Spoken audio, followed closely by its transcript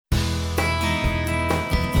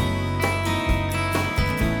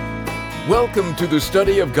Welcome to the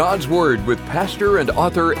study of God's Word with pastor and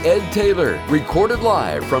author Ed Taylor, recorded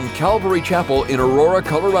live from Calvary Chapel in Aurora,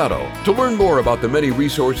 Colorado. To learn more about the many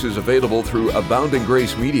resources available through Abounding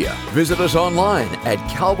Grace Media, visit us online at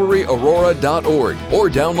calvaryaurora.org or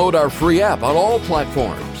download our free app on all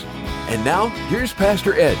platforms. And now, here's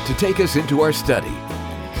Pastor Ed to take us into our study.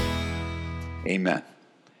 Amen.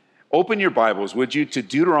 Open your Bibles, would you, to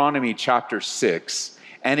Deuteronomy chapter 6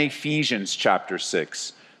 and Ephesians chapter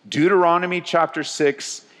 6. Deuteronomy chapter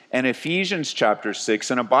 6 and Ephesians chapter 6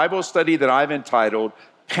 in a Bible study that I've entitled,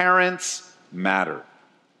 Parents Matter.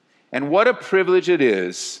 And what a privilege it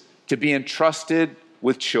is to be entrusted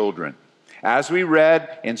with children. As we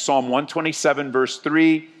read in Psalm 127 verse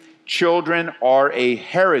 3, children are a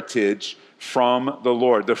heritage from the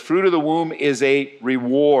Lord. The fruit of the womb is a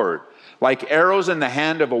reward. Like arrows in the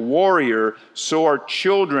hand of a warrior, so are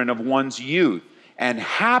children of one's youth. And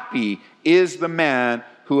happy is the man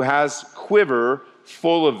who has quiver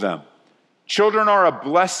full of them. Children are a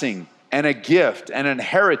blessing and a gift and an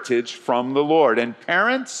heritage from the Lord. And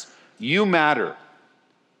parents, you matter.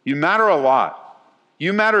 You matter a lot.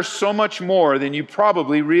 You matter so much more than you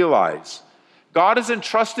probably realize. God has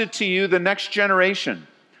entrusted to you the next generation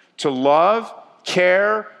to love,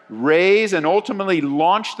 care, raise, and ultimately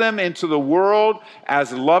launch them into the world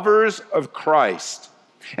as lovers of Christ.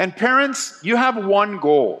 And parents, you have one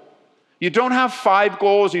goal. You don't have 5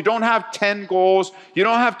 goals. You don't have 10 goals. You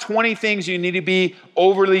don't have 20 things you need to be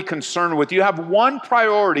overly concerned with. You have one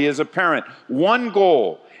priority as a parent, one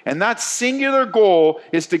goal. And that singular goal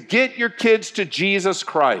is to get your kids to Jesus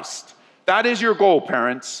Christ. That is your goal,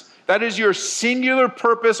 parents. That is your singular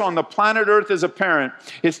purpose on the planet Earth as a parent,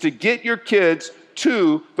 is to get your kids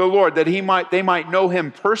to the Lord, that they might know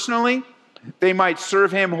Him personally, they might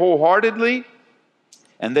serve Him wholeheartedly,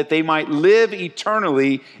 and that they might live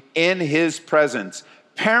eternally in His presence.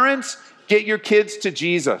 Parents, get your kids to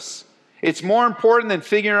Jesus. It's more important than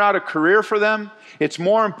figuring out a career for them. It's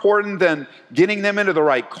more important than getting them into the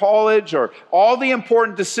right college or all the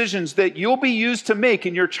important decisions that you'll be used to make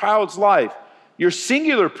in your child's life. Your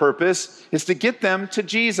singular purpose is to get them to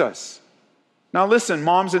Jesus. Now listen,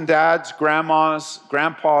 moms and dads, grandmas,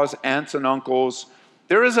 grandpas, aunts and uncles,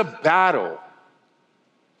 there is a battle.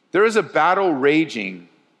 There is a battle raging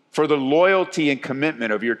for the loyalty and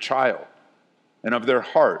commitment of your child and of their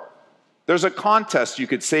heart. There's a contest, you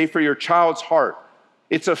could say, for your child's heart.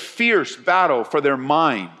 It's a fierce battle for their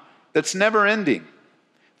mind that's never ending.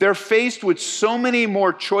 They're faced with so many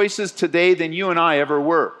more choices today than you and I ever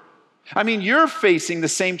were. I mean, you're facing the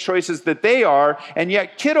same choices that they are, and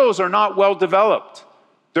yet kiddos are not well developed.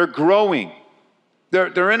 They're growing.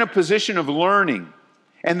 They're in a position of learning,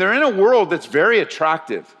 and they're in a world that's very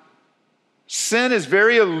attractive. Sin is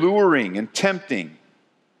very alluring and tempting.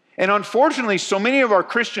 And unfortunately, so many of our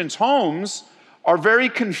Christians' homes are very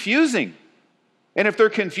confusing. And if they're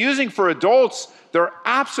confusing for adults, they're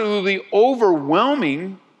absolutely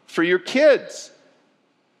overwhelming for your kids.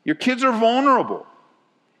 Your kids are vulnerable.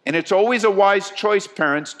 And it's always a wise choice,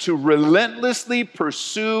 parents, to relentlessly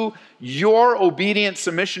pursue your obedient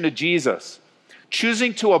submission to Jesus,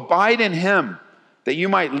 choosing to abide in Him, that you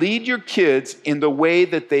might lead your kids in the way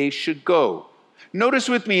that they should go. Notice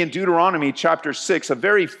with me in Deuteronomy chapter 6, a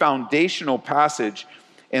very foundational passage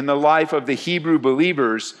in the life of the Hebrew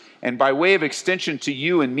believers, and by way of extension to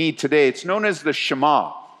you and me today, it's known as the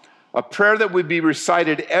Shema, a prayer that would be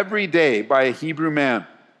recited every day by a Hebrew man.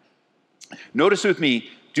 Notice with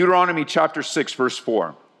me Deuteronomy chapter 6, verse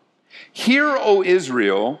 4. Hear, O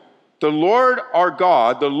Israel, the Lord our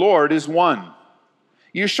God, the Lord is one.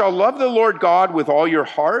 You shall love the Lord God with all your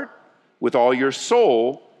heart, with all your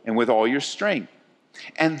soul, and with all your strength.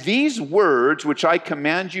 And these words which I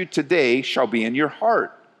command you today shall be in your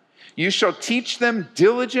heart. You shall teach them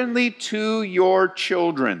diligently to your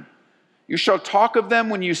children. You shall talk of them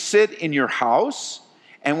when you sit in your house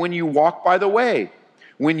and when you walk by the way,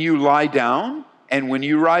 when you lie down and when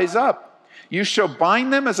you rise up. You shall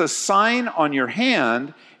bind them as a sign on your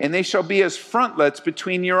hand, and they shall be as frontlets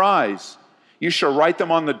between your eyes. You shall write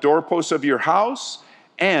them on the doorposts of your house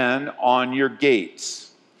and on your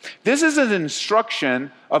gates. This is an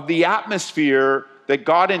instruction of the atmosphere that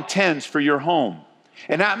God intends for your home.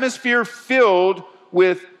 An atmosphere filled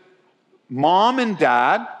with mom and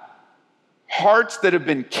dad, hearts that have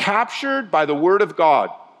been captured by the Word of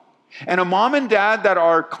God. And a mom and dad that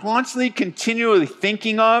are constantly, continually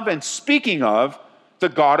thinking of and speaking of the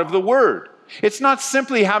God of the Word. It's not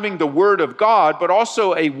simply having the Word of God, but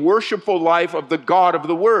also a worshipful life of the God of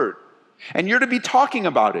the Word. And you're to be talking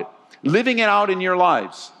about it, living it out in your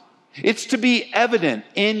lives. It's to be evident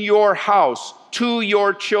in your house to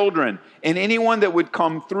your children and anyone that would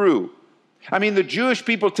come through. I mean, the Jewish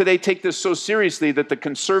people today take this so seriously that the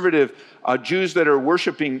conservative Jews that are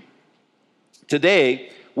worshiping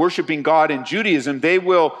today, worshiping God in Judaism, they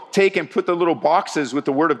will take and put the little boxes with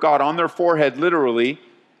the Word of God on their forehead, literally.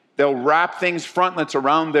 They'll wrap things frontlets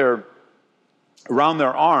around their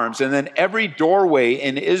arms, and then every doorway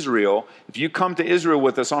in Israel, if you come to Israel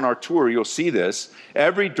with us on our tour, you'll see this.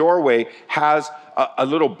 Every doorway has a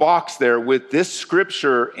little box there with this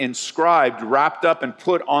scripture inscribed, wrapped up and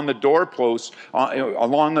put on the doorpost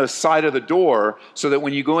along the side of the door, so that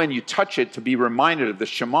when you go in, you touch it to be reminded of the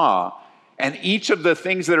Shema. And each of the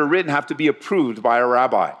things that are written have to be approved by a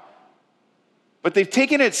rabbi. But they've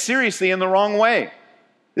taken it seriously in the wrong way.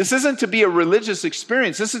 This isn't to be a religious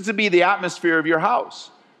experience. This is to be the atmosphere of your house.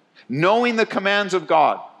 Knowing the commands of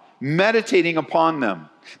God, meditating upon them.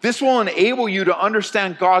 This will enable you to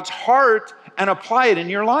understand God's heart and apply it in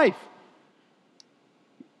your life.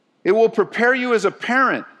 It will prepare you as a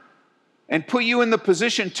parent and put you in the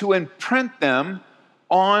position to imprint them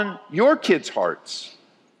on your kids' hearts.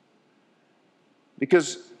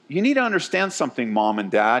 Because you need to understand something, mom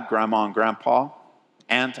and dad, grandma and grandpa,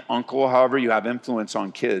 aunt, uncle, however you have influence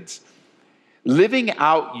on kids. Living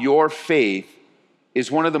out your faith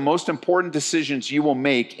is one of the most important decisions you will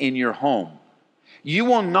make in your home. You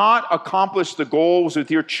will not accomplish the goals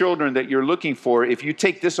with your children that you're looking for if you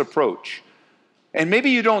take this approach. And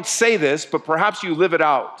maybe you don't say this, but perhaps you live it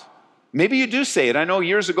out. Maybe you do say it. I know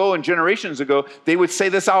years ago and generations ago, they would say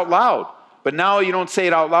this out loud. But now you don't say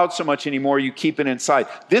it out loud so much anymore, you keep it inside.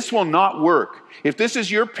 This will not work. If this is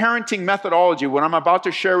your parenting methodology, what I'm about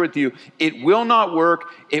to share with you, it will not work.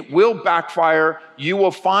 It will backfire. You will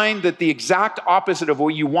find that the exact opposite of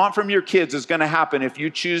what you want from your kids is going to happen if you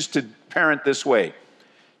choose to parent this way.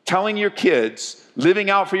 Telling your kids, living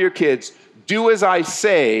out for your kids, do as I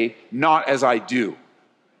say, not as I do.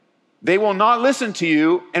 They will not listen to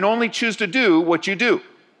you and only choose to do what you do.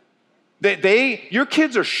 Your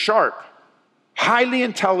kids are sharp. Highly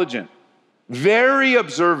intelligent, very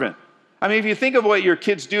observant. I mean, if you think of what your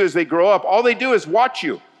kids do as they grow up, all they do is watch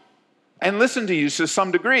you and listen to you to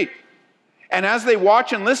some degree. And as they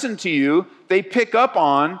watch and listen to you, they pick up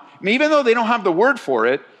on, even though they don't have the word for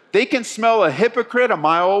it, they can smell a hypocrite a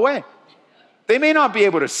mile away. They may not be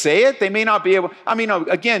able to say it. They may not be able,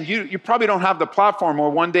 again, you probably don't have the platform where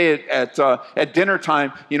one day at dinner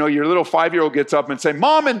time, your little 5-year-old gets up and say,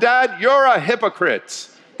 Mom and Dad, you're a hypocrite.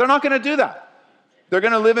 They're not going to do that. They're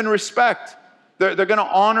going to live in respect. They're going to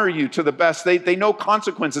honor you to the best. They know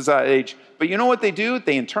consequences at that age. But you know what they do?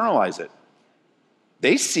 They internalize it.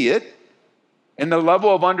 They see it in the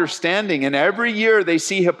level of understanding. And every year they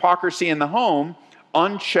see hypocrisy in the home,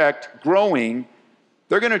 unchecked, growing.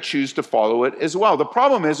 They're going to choose to follow it as well. The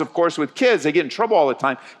problem is, of course, with kids, they get in trouble all the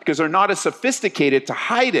time because they're not as sophisticated to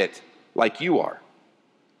hide it like you are.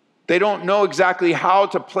 They don't know exactly how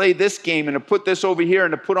to play this game and to put this over here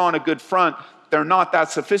and to put on a good front. They're not that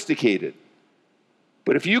sophisticated.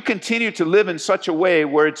 But if you continue to live in such a way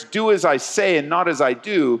where it's do as I say and not as I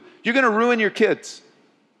do, you're going to ruin your kids.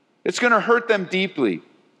 It's going to hurt them deeply.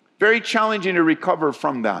 Very challenging to recover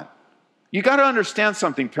from that. You got to understand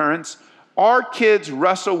something, parents. Our kids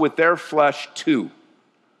wrestle with their flesh too,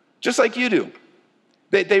 just like you do.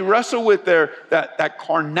 They wrestle with that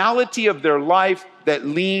carnality of their life that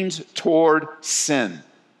leans toward sin.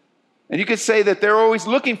 And you could say that they're always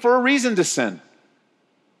looking for a reason to sin,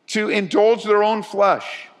 to indulge their own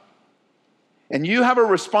flesh. And you have a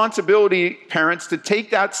responsibility, parents, to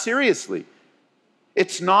take that seriously.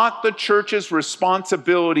 It's not the church's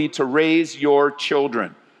responsibility to raise your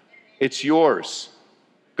children. It's yours.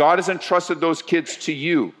 God has entrusted those kids to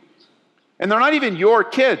you. And they're not even your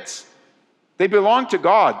kids. They belong to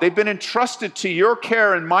God. They've been entrusted to your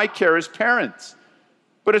care and my care as parents.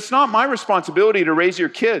 But it's not my responsibility to raise your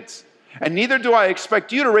kids. And neither do I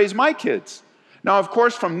expect you to raise my kids. Now, of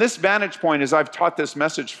course, from this vantage point, as I've taught this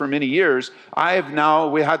message for many years,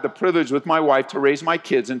 we had the privilege with my wife to raise my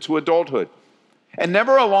kids into adulthood. And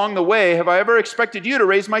never along the way have I ever expected you to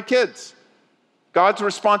raise my kids. God's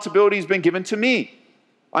responsibility has been given to me.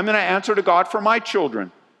 I'm going to answer to God for my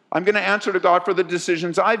children. I'm going to answer to God for the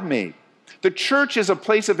decisions I've made. The church is a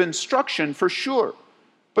place of instruction for sure.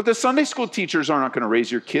 But the Sunday school teachers are not going to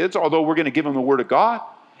raise your kids, although we're going to give them the Word of God.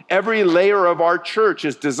 Every layer of our church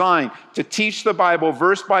is designed to teach the Bible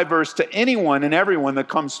verse by verse to anyone and everyone that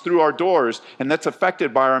comes through our doors and that's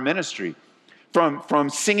affected by our ministry. From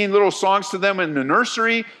singing little songs to them in the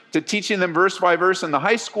nursery to teaching them verse by verse in the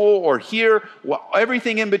high school or here,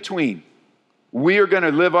 everything in between. We are going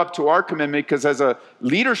to live up to our commitment because as a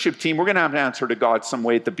leadership team, we're going to have to answer to God some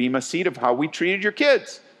way at the Bema seat of how we treated your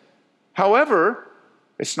kids. However,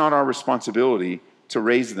 it's not our responsibility to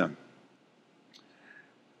raise them.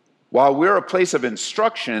 While we're a place of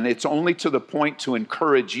instruction, it's only to the point to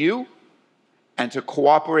encourage you and to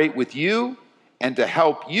cooperate with you and to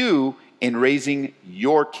help you in raising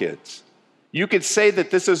your kids. You could say that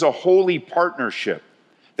this is a holy partnership,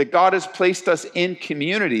 that God has placed us in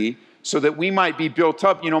community so that we might be built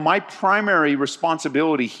up. You know, my primary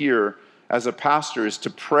responsibility here as a pastor is to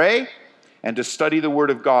pray and to study the Word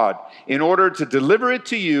of God in order to deliver it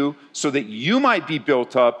to you so that you might be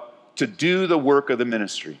built up to do the work of the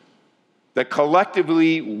ministry. That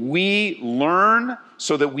collectively we learn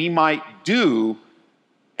so that we might do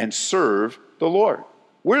and serve the Lord.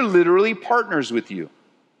 We're literally partners with you.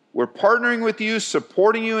 We're partnering with you,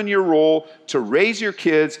 supporting you in your role to raise your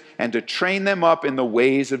kids and to train them up in the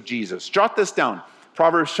ways of Jesus. Jot this down.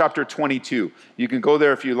 Proverbs chapter 22. You can go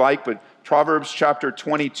there if you like, but Proverbs chapter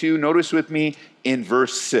 22, notice with me in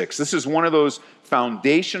verse 6. This is one of those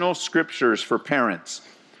foundational scriptures for parents.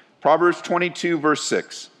 Proverbs 22, verse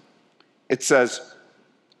 6. It says,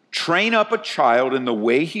 "Train up a child in the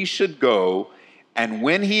way he should go, and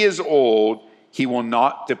when he is old, he will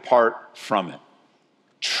not depart from it."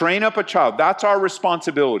 Train up a child. That's our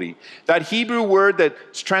responsibility. That Hebrew word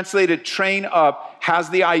that's translated train up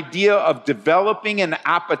has the idea of developing an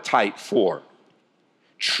appetite for.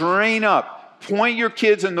 Train up. Point your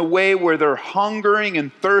kids in the way where they're hungering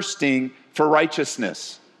and thirsting for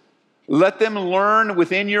righteousness. Let them learn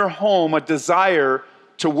within your home a desire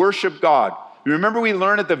to worship God. You remember we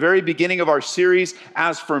learned at the very beginning of our series,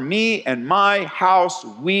 as for me and my house,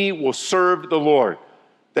 we will serve the Lord.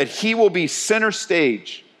 That he will be center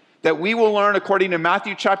stage. That we will learn, according to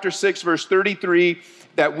Matthew chapter 6, verse 33,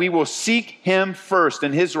 that we will seek him first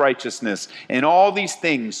and his righteousness. And all these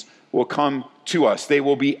things will come to us. They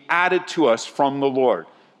will be added to us from the Lord.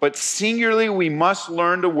 But singularly, we must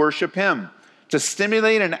learn to worship him, to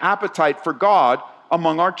stimulate an appetite for God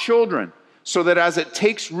among our children, so that as it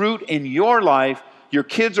takes root in your life, your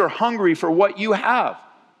kids are hungry for what you have.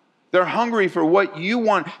 They're hungry for what you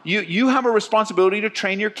want. You have a responsibility to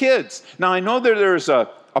train your kids. Now, I know that there's a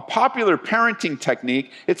popular parenting technique.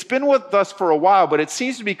 It's been with us for a while, but it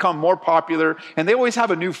seems to become more popular, and they always have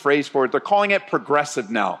a new phrase for it. They're calling it progressive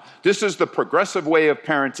now. This is the progressive way of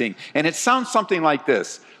parenting, and it sounds something like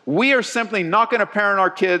this. We are simply not going to parent our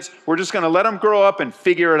kids. We're just going to let them grow up and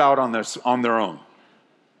figure it out on their own.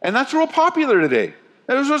 And that's real popular today.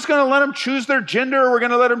 We're just going to let them choose their gender. We're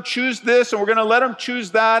going to let them choose this, and we're going to let them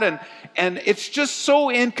choose that. And it's just so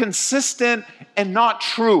inconsistent and not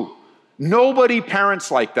true. Nobody parents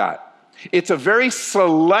like that. It's a very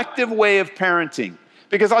selective way of parenting.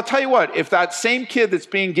 Because I'll tell you what, if that same kid that's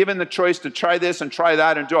being given the choice to try this and try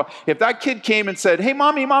that and do, if that kid came and said, "Hey,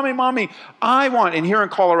 mommy, I want," and here in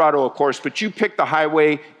Colorado, of course, but you pick the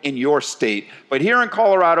highway in your state. But here in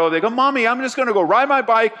Colorado, they go, "Mommy, I'm just going to go ride my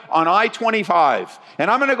bike on I-25,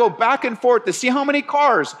 and I'm going to go back and forth to see how many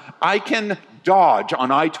cars I can dodge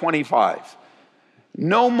on I-25.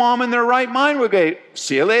 No mom in their right mind would go,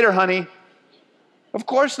 "See you later, honey." Of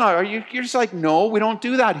course not. You're just like, no, we don't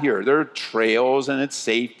do that here. There are trails and it's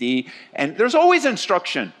safety. And there's always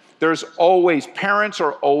instruction. Parents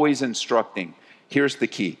are always instructing. Here's the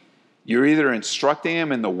key. You're either instructing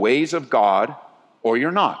them in the ways of God or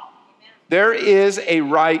you're not. There is a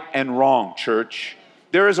right and wrong, church.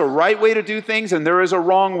 There is a right way to do things and there is a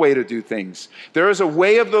wrong way to do things. There is a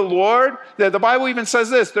way of the Lord. The Bible even says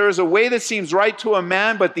this, there is a way that seems right to a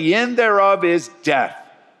man, but the end thereof is death.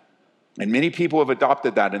 And many people have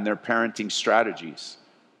adopted that in their parenting strategies.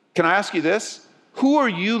 Can I ask you this? Who are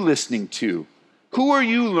you listening to? Who are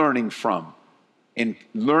you learning from in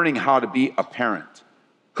learning how to be a parent?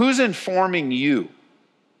 Who's informing you?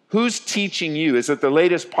 Who's teaching you? Is it the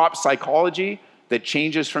latest pop psychology that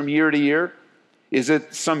changes from year to year? Is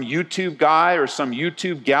it some YouTube guy or some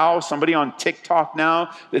YouTube gal, somebody on TikTok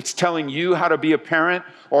now that's telling you how to be a parent?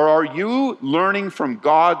 Or are you learning from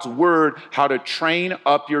God's word how to train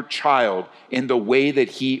up your child in the way that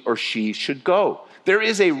he or she should go? There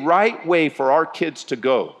is a right way for our kids to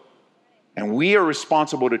go. And we are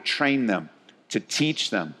responsible to train them, to teach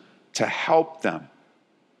them, to help them.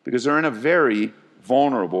 Because they're in a very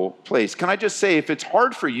vulnerable place. Can I just say, if it's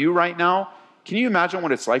hard for you right now, can you imagine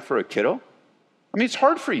what it's like for a kiddo? I mean, it's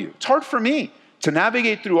hard for you. It's hard for me to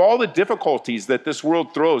navigate through all the difficulties that this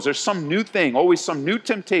world throws. There's some new thing, always some new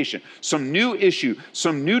temptation, some new issue,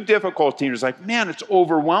 some new difficulty. And it's like, man, it's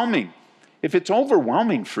overwhelming. If it's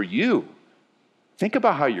overwhelming for you, think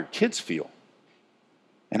about how your kids feel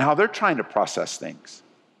and how they're trying to process things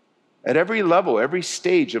at every level, every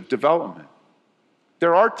stage of development.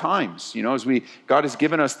 There are times, as God has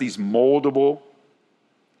given us these moldable,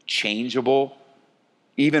 changeable,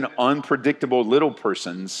 even unpredictable little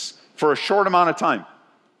persons for a short amount of time.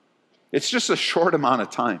 It's just a short amount of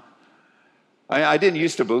time. I didn't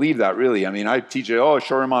used to believe that, really. I mean, I teach you, a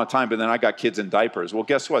short amount of time, but then I got kids in diapers. Well,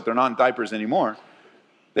 guess what? They're not in diapers anymore.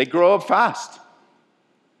 They grow up fast,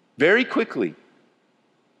 very quickly.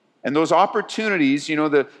 And those opportunities,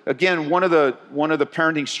 again, one of the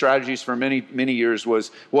parenting strategies for many, many years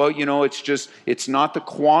was, it's not the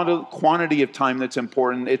quantity of time that's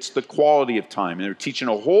important, it's the quality of time. And they're teaching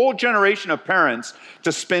a whole generation of parents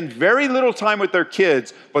to spend very little time with their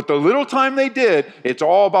kids, but the little time they did, it's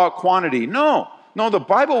all about quantity. No, the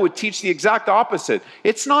Bible would teach the exact opposite.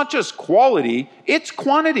 It's not just quality, it's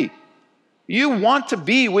quantity. You want to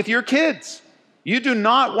be with your kids. You do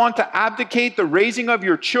not want to abdicate the raising of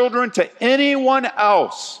your children to anyone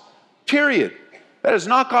else, period. That is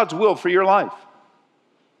not God's will for your life.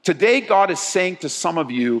 Today, God is saying to some of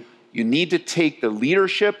you, you need to take the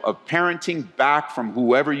leadership of parenting back from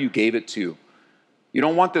whoever you gave it to. You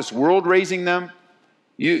don't want this world raising them.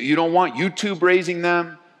 You don't want YouTube raising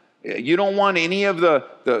them. You don't want any of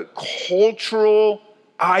the cultural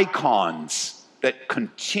icons that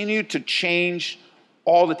continue to change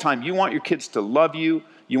all the time. You want your kids to love you.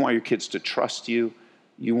 You want your kids to trust you.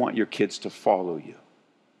 You want your kids to follow you.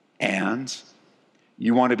 And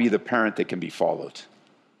you want to be the parent that can be followed.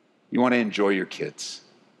 You want to enjoy your kids.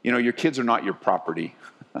 Your kids are not your property.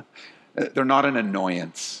 They're not an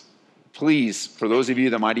annoyance. Please, for those of you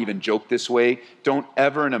that might even joke this way, don't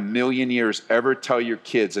ever in a million years ever tell your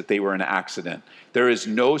kids that they were an accident. There is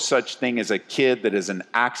no such thing as a kid that is an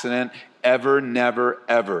accident. Ever, never,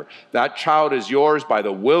 ever. That child is yours by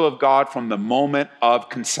the will of God from the moment of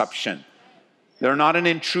conception. They're not an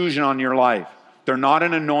intrusion on your life. They're not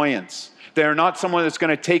an annoyance. They're not someone that's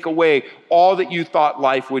going to take away all that you thought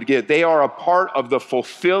life would give. They are a part of the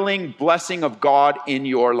fulfilling blessing of God in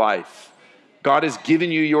your life. God has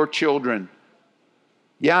given you your children.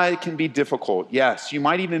 Yeah, it can be difficult. Yes, you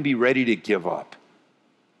might even be ready to give up.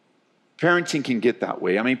 Parenting can get that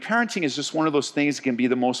way. I mean, parenting is just one of those things that can be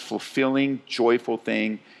the most fulfilling, joyful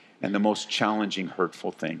thing and the most challenging,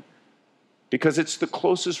 hurtful thing. Because it's the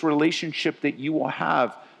closest relationship that you will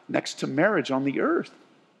have next to marriage on the earth.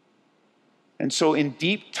 And so in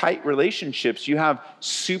deep, tight relationships, you have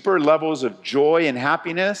super levels of joy and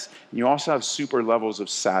happiness, and you also have super levels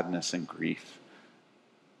of sadness and grief.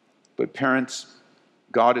 But parents,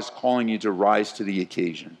 God is calling you to rise to the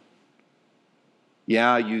occasion.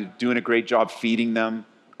 Yeah, you're doing a great job feeding them,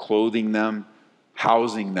 clothing them,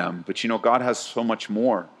 housing them. But God has so much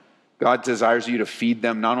more. God desires you to feed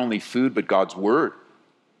them not only food, but God's word.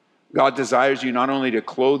 God desires you not only to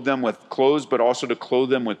clothe them with clothes, but also to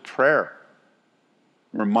clothe them with prayer.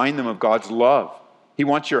 Remind them of God's love. He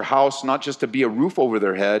wants your house not just to be a roof over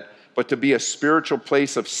their head, but to be a spiritual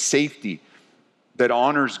place of safety that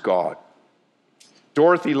honors God.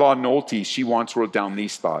 Dorothy Law Nolte, she once wrote down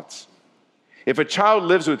these thoughts. If a child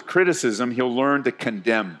lives with criticism, he'll learn to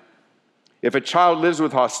condemn. If a child lives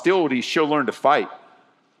with hostility, she'll learn to fight.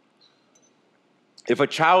 If a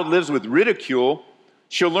child lives with ridicule,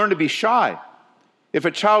 she'll learn to be shy. If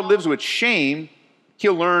a child lives with shame,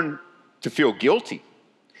 he'll learn to feel guilty.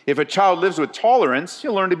 If a child lives with tolerance,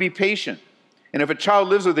 he'll learn to be patient. And if a child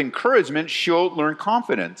lives with encouragement, she'll learn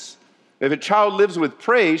confidence. If a child lives with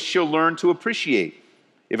praise, she'll learn to appreciate.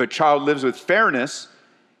 If a child lives with fairness,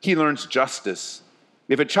 he learns justice.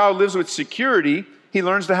 If a child lives with security, he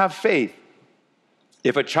learns to have faith.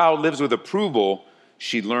 If a child lives with approval,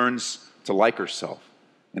 she learns to like herself.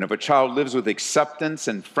 And if a child lives with acceptance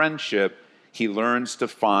and friendship, he learns to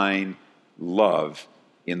find love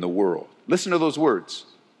in the world. Listen to those words.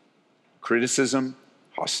 Criticism,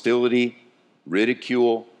 hostility,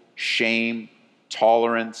 ridicule, shame,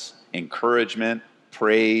 tolerance, encouragement,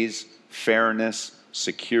 praise, fairness,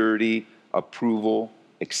 security, approval,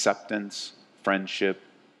 acceptance, friendship.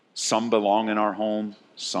 Some belong in our home,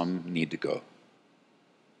 some need to go.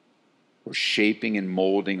 We're shaping and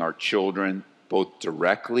molding our children both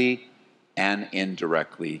directly and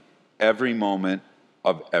indirectly every moment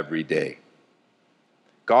of every day.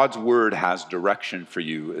 God's word has direction for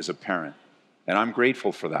you as a parent, and I'm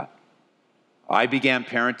grateful for that. I began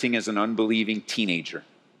parenting as an unbelieving teenager,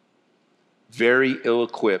 very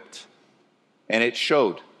ill-equipped, and it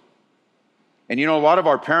showed. And a lot of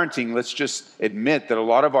our parenting, let's just admit that a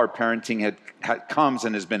lot of our parenting comes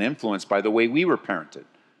and has been influenced by the way we were parented.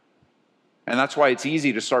 And that's why it's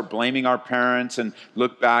easy to start blaming our parents and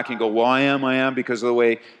look back and go, well, I am because of the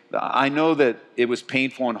way. I know that it was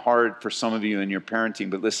painful and hard for some of you in your parenting,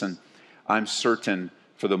 but listen, I'm certain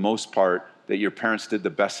for the most part that your parents did the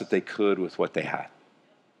best that they could with what they had.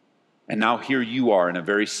 And now here you are in a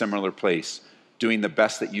very similar place, doing the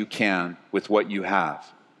best that you can with what you have.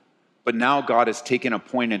 But now God has taken a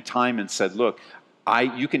point in time and said, look,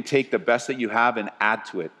 you can take the best that you have and add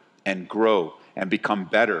to it and grow and become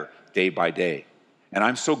better day by day. And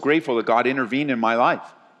I'm so grateful that God intervened in my life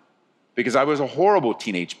because I was a horrible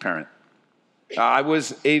teenage parent. I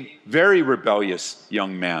was a very rebellious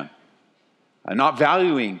young man, not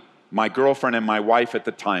valuing my girlfriend and my wife at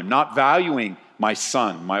the time, not valuing my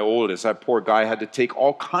son, my oldest. That poor guy had to take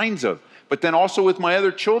all kinds of, but then also with my other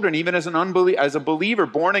children, even as a believer,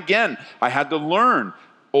 born again, I had to learn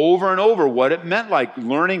over and over what it meant, like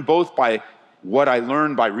learning both by what I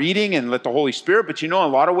learned by reading and let the Holy Spirit, but in a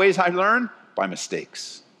lot of ways I learned by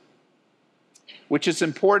mistakes, which is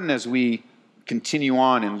important as we continue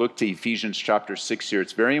on and look to Ephesians chapter 6 here.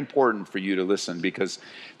 It's very important for you to listen because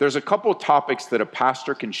there's a couple topics that a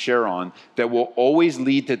pastor can share on that will always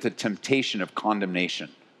lead to the temptation of condemnation.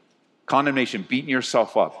 Condemnation, beating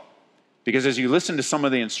yourself up. Because as you listen to some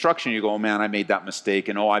of the instruction, you go, oh man, I made that mistake,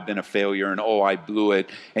 and oh, I've been a failure, and oh, I blew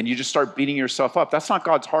it, and you just start beating yourself up. That's not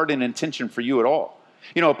God's heart and intention for you at all.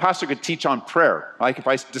 A pastor could teach on prayer. Like if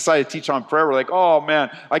I decide to teach on prayer, we're like, oh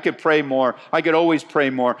man, I could pray more. I could always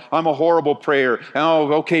pray more. I'm a horrible prayer. And,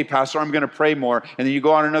 oh, okay, pastor, I'm going to pray more. And then you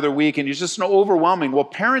go on another week and you're just overwhelming. Well,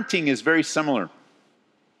 parenting is very similar.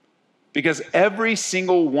 Because every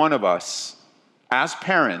single one of us as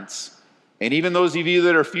parents, and even those of you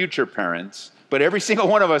that are future parents, but every single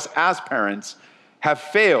one of us as parents have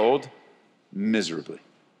failed miserably.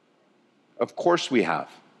 Of course we have.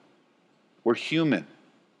 We're human.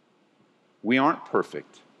 We aren't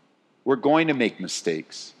perfect. We're going to make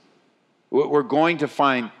mistakes. We're going to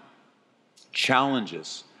find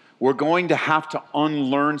challenges. We're going to have to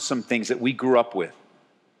unlearn some things that we grew up with.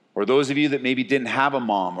 Or those of you that maybe didn't have a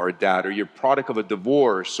mom or a dad, or you're product of a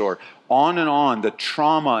divorce, or on, the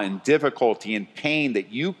trauma and difficulty and pain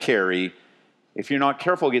that you carry, if you're not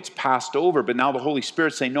careful, gets passed over. But now the Holy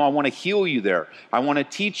Spirit's saying, no, I want to heal you there. I want to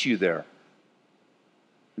teach you there.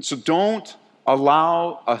 And so don't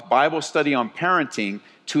allow a Bible study on parenting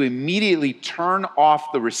to immediately turn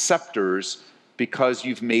off the receptors because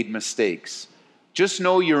you've made mistakes. Just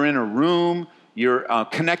know you're in a room, you're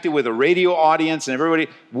connected with a radio audience, and everybody,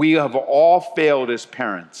 we have all failed as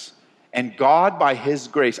parents. And God, by His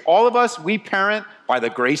grace, all of us, we parent by the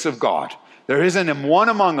grace of God. There isn't one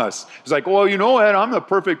among us. It's like, well, Ed, I'm the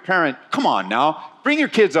perfect parent. Come on now, bring your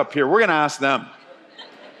kids up here. We're going to ask them.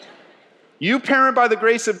 You parent by the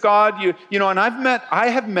grace of God, and I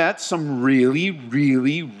have met some really,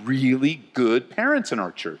 really, really good parents in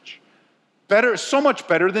our church. Better, so much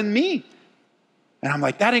better than me. And I'm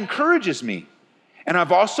like, that encourages me. And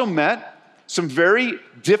I've also met some very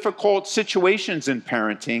difficult situations in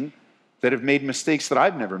parenting that have made mistakes that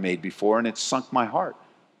I've never made before, and it's sunk my heart.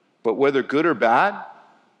 But whether good or bad,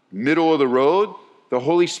 middle of the road, the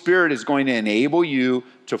Holy Spirit is going to enable you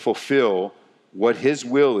to fulfill what His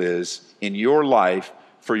will is in your life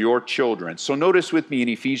for your children. So notice with me in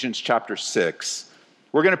Ephesians chapter 6.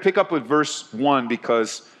 We're going to pick up with verse 1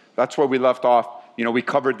 because that's where we left off. We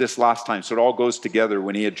covered this last time, so it all goes together.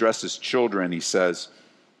 When he addresses children, he says,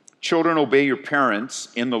 children, obey your parents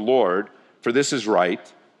in the Lord, for this is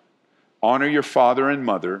right. Honor your father and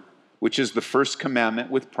mother, which is the first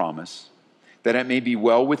commandment with promise, that it may be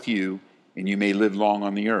well with you and you may live long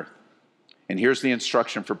on the earth. And here's the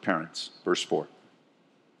instruction for parents, verse 4.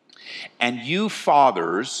 And you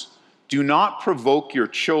fathers, do not provoke your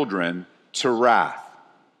children to wrath,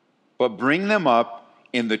 but bring them up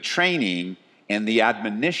in the training and the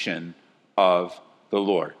admonition of the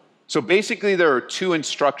Lord. So basically there are two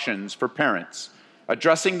instructions for parents,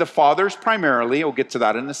 addressing the fathers primarily, we'll get to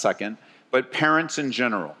that in a second, but parents in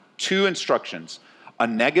general. Two instructions, a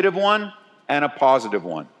negative one and a positive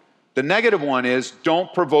one. The negative one is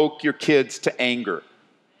don't provoke your kids to anger.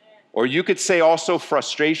 Or you could say also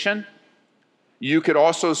frustration. You could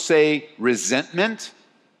also say resentment.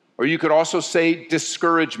 Or you could also say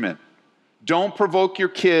discouragement. Don't provoke your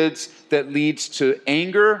kids that leads to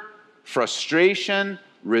anger, frustration,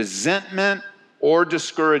 resentment, or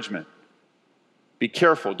discouragement. Be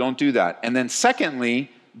careful, don't do that. And then secondly,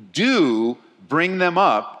 do bring them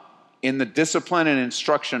up in the discipline and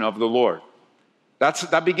instruction of the Lord.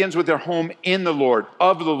 That begins with their home in the Lord,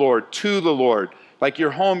 of the Lord, to the Lord. Like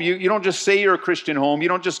your home, you don't just say you're a Christian home. You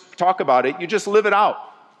don't just talk about it. You just live it out.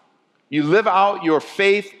 You live out your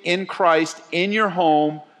faith in Christ in your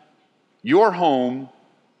home,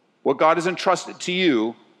 what God has entrusted to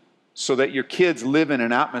you, so that your kids live in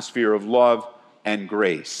an atmosphere of love and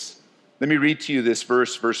grace. Let me read to you this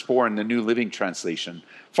verse 4 in the New Living Translation.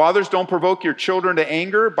 Fathers, don't provoke your children to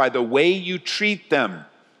anger by the way you treat them.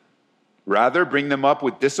 Rather, bring them up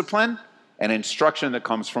with discipline and instruction that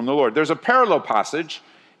comes from the Lord. There's a parallel passage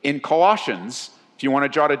In Colossians, if you want to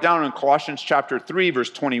jot it down, in Colossians chapter 3, verse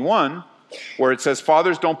 21, where it says,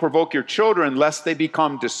 fathers, don't provoke your children lest they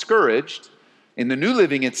become discouraged. In the New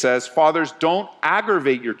Living, it says, fathers, don't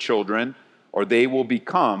aggravate your children or they will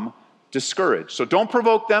become discouraged. So don't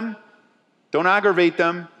provoke them, don't aggravate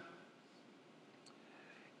them,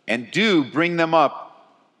 and do bring them up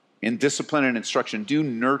in discipline and instruction. Do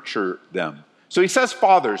nurture them. So he says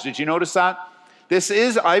fathers. Did you notice that? This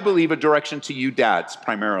is, I believe, a direction to you dads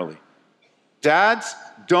primarily. Dads,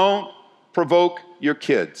 don't provoke your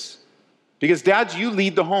kids. Because dads, you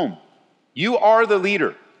lead the home. You are the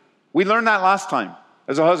leader. We learned that last time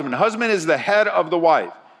as a husband. Husband is the head of the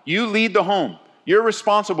wife. You lead the home. You're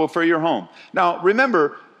responsible for your home. Now,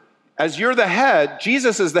 remember, as you're the head,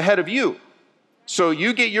 Jesus is the head of you. So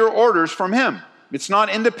you get your orders from him. It's not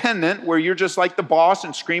independent where you're just like the boss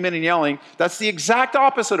and screaming and yelling. That's the exact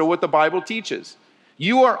opposite of what the Bible teaches.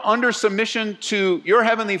 You are under submission to your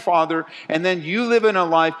heavenly Father, and then you live in a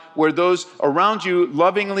life where those around you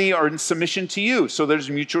lovingly are in submission to you. So there's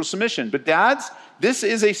mutual submission. But dads, this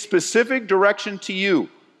is a specific direction to you.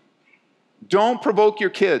 Don't provoke your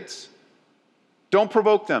kids. Don't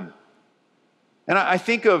provoke them. And I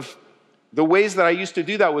think of the ways that I used to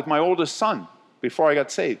do that with my oldest son before I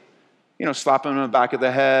got saved. You know, slapping him in the back of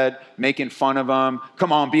the head, making fun of him.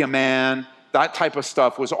 Come on, be a man. That type of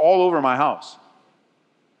stuff was all over my house.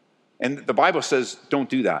 And the Bible says, don't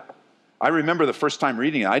do that. I remember the first time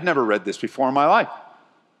reading it. I'd never read this before in my life.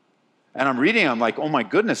 And I'm reading it, I'm like, oh my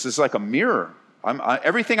goodness, this is like a mirror.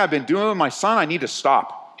 Everything I've been doing with my son, I need to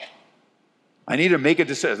stop. I need to make a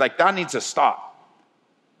decision. Like, that needs to stop.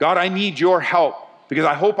 God, I need your help because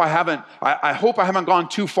I hope I haven't gone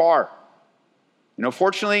too far. You know,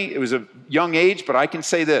 fortunately, it was a young age, but I can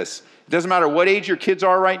say this. It doesn't matter what age your kids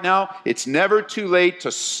are right now. It's never too late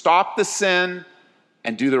to stop the sin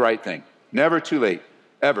and do the right thing. Never too late,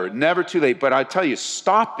 ever. Never too late. But I tell you,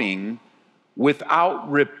 stopping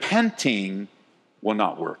without repenting will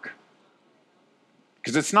not work.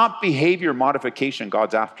 Because it's not behavior modification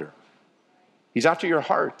God's after. He's after your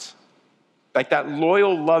heart. Like that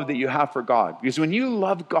loyal love that you have for God. Because when you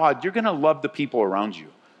love God, you're going to love the people around you.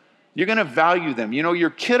 You're going to value them. You know, your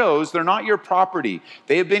kiddos, they're not your property.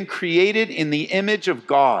 They have been created in the image of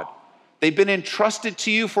God. They've been entrusted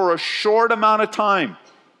to you for a short amount of time.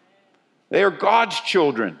 They are God's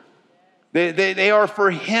children. They are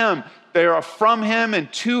for him. They are from him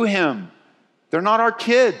and to him. They're not our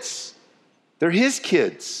kids. They're his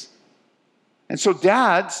kids. And so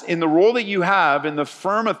dads, in the role that you have, in the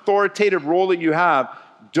firm authoritative role that you have,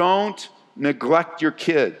 don't neglect your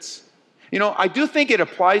kids. You know, I do think it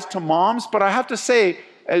applies to moms, but I have to say,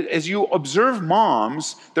 as you observe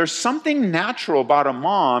moms, there's something natural about a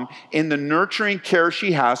mom in the nurturing care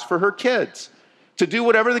she has for her kids. To do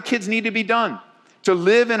whatever the kids need to be done. To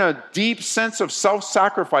live in a deep sense of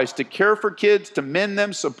self-sacrifice, to care for kids, to mend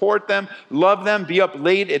them, support them, love them, be up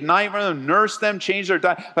late at night for them, nurse them, change their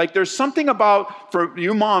diet. Like there's something about, for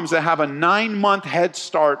you moms that have a 9-month head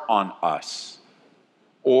start on us.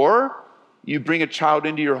 Or you bring a child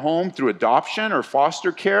into your home through adoption or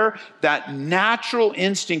foster care, that natural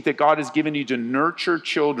instinct that God has given you to nurture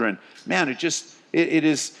children, man,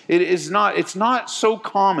 it's not so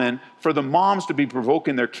common for the moms to be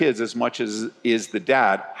provoking their kids as much as is the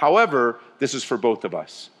dad. However, this is for both of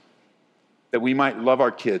us, that we might love our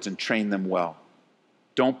kids and train them well.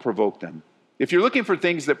 Don't provoke them. If you're looking for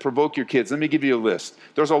things that provoke your kids, let me give you a list.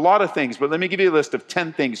 There's a lot of things, but let me give you a list of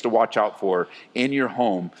 10 things to watch out for in your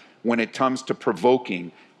home when it comes to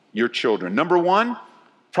provoking your children. Number 1,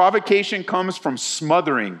 provocation comes from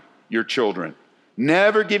smothering your children.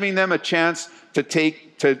 Never giving them a chance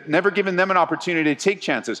never giving them an opportunity to take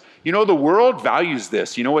chances. You know, the world values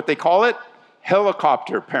this. You know what they call it?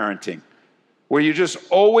 Helicopter parenting. Where you're just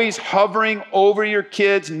always hovering over your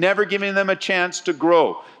kids, never giving them a chance to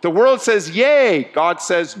grow. The world says, yay. God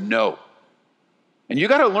says, no. And you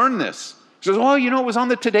got to learn this. He says, oh, you know, it was on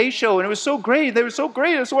the Today Show, and it was so great. They were so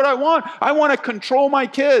great. That's what I want. I want to control my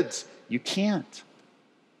kids. You can't.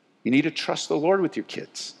 You need to trust the Lord with your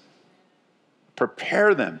kids.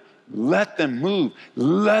 Prepare them. Let them move.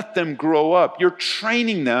 Let them grow up. You're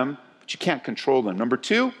training them, but you can't control them. Number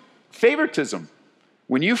 2, favoritism.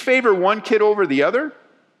 When you favor one kid over the other,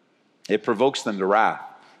 it provokes them to wrath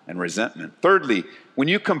and resentment. Thirdly, when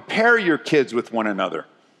you compare your kids with one another,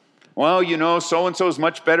 well, you know, so-and-so is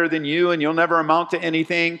much better than you and you'll never amount to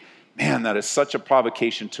anything. Man, that is such a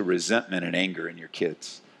provocation to resentment and anger in your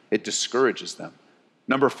kids. It discourages them.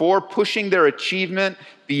 Number 4, pushing their achievement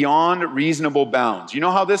beyond reasonable bounds. You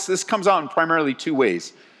know how this comes out in primarily 2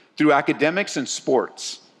 ways, through academics and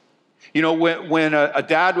sports. You know, when a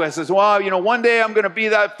dad says, well, one day I'm going to be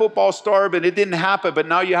that football star, but it didn't happen. But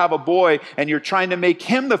now you have a boy and you're trying to make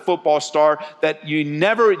him the football star that you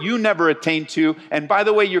never attained to. And by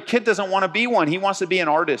the way, your kid doesn't want to be one. He wants to be an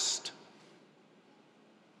artist.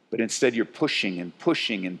 But instead you're pushing and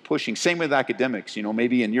pushing and pushing. Same with academics.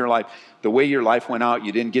 Maybe in your life, the way your life went out,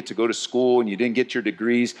 you didn't get to go to school and you didn't get your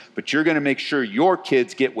degrees, but you're going to make sure your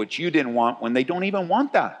kids get what you didn't want when they don't even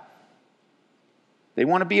want that. They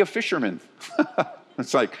want to be a fisherman.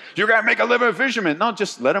 It's like, you're going to make a living as a fisherman. No,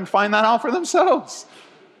 just let them find that out for themselves.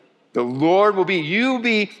 The Lord will be,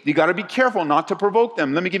 you got to be careful not to provoke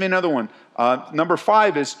them. Let me give you another one. Number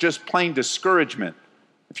 5 is just plain discouragement.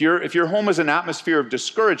 If your home is an atmosphere of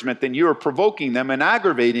discouragement, then you are provoking them and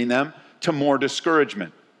aggravating them to more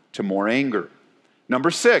discouragement, to more anger.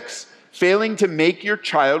 Number 6, failing to make your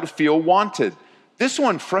child feel wanted. This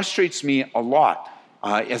one frustrates me a lot.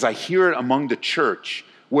 As I hear it among the church,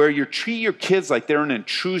 where you treat your kids like they're an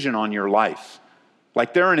intrusion on your life,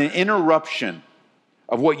 like they're an interruption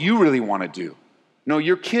of what you really want to do. No,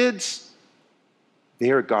 your kids, they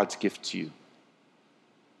are God's gift to you.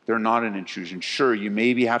 They're not an intrusion. Sure, you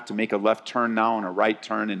maybe have to make a left turn now and a right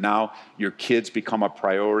turn, and now your kids become a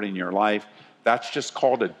priority in your life. That's just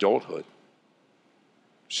called adulthood.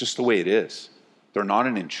 It's just the way it is. They're not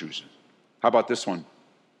an intrusion. How about this one?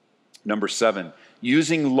 Number 7,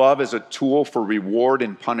 using love as a tool for reward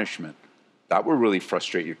and punishment. That will really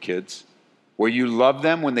frustrate your kids. Where you love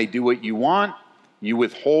them when they do what you want, you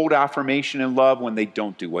withhold affirmation and love when they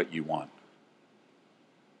don't do what you want.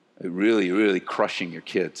 Really, really crushing your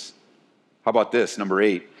kids. How about this? Number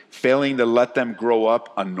 8, failing to let them grow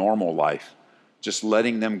up a normal life. Just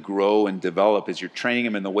letting them grow and develop as you're training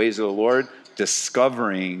them in the ways of the Lord,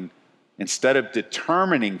 discovering, instead of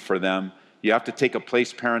determining for them, you have to take a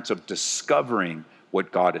place, parents, of discovering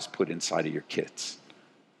what God has put inside of your kids.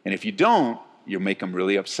 And if you don't, you'll make them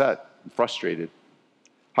really upset and frustrated.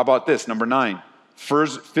 How about this? Number 9,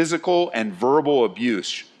 physical and verbal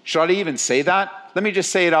abuse. Should I even say that? Let me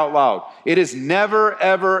just say it out loud. It is never,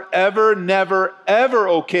 ever, ever, never, ever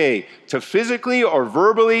okay to physically or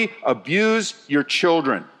verbally abuse your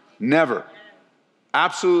children. Never.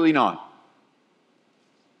 Absolutely not.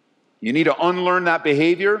 You need to unlearn that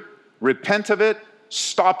behavior. Repent of it,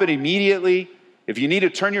 stop it immediately. If you need to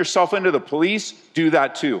turn yourself into the police, do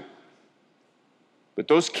that too. But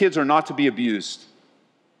those kids are not to be abused.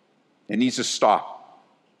 It needs to stop.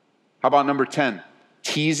 How about number 10?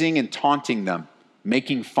 Teasing and taunting them,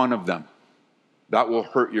 making fun of them. That will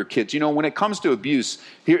hurt your kids. When it comes to abuse,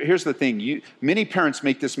 here's the thing. Many parents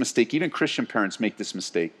make this mistake, even Christian parents make this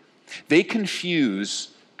mistake. They confuse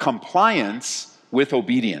compliance with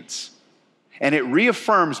obedience. And it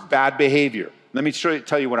reaffirms bad behavior. Let me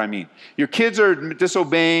tell you what I mean. Your kids are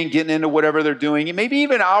disobeying, getting into whatever they're doing, maybe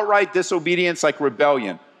even outright disobedience like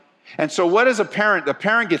rebellion. And so what is a parent? The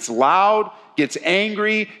parent gets loud, gets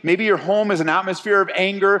angry. Maybe your home is an atmosphere of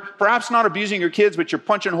anger, perhaps not abusing your kids, but you're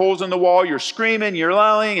punching holes in the wall, you're screaming, you're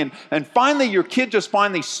yelling, and finally your kid just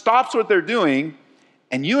finally stops what they're doing,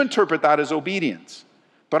 and you interpret that as obedience.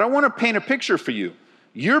 But I want to paint a picture for you.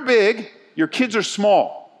 You're big, your kids are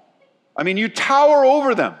small. I mean, you tower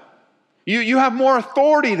over them. You have more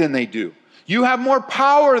authority than they do. You have more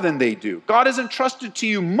power than they do. God has entrusted to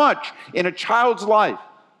you much in a child's life.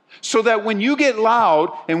 So that when you get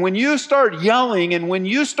loud and when you start yelling and when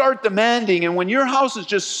you start demanding and when your house is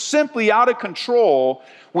just simply out of control,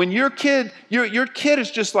 when your kid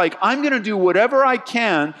is just like, I'm going to do whatever I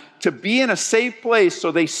can to be in a safe place,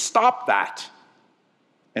 so they stop that.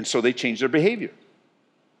 And so they change their behavior.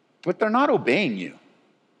 But they're not obeying you.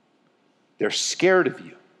 They're scared of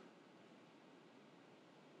you.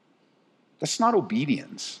 That's not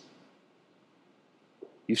obedience.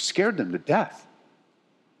 You've scared them to death.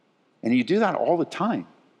 And you do that all the time.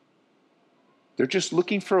 They're just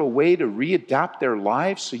looking for a way to readapt their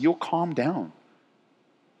lives so you'll calm down.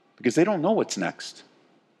 Because they don't know what's next.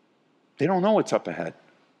 They don't know what's up ahead.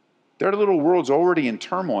 Their little world's already in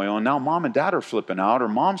turmoil, and now mom and dad are flipping out, or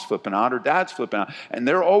mom's flipping out, or dad's flipping out, and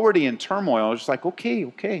they're already in turmoil. It's like, okay,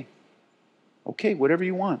 whatever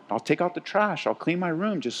you want. I'll take out the trash. I'll clean my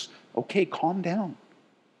room. Just, okay, calm down.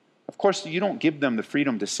 Of course, you don't give them the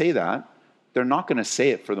freedom to say that. They're not going to say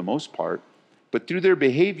it for the most part. But through their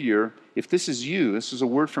behavior, if this is you, this is a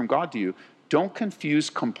word from God to you, don't confuse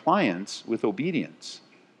compliance with obedience.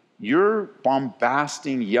 Your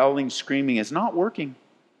bombasting, yelling, screaming is not working.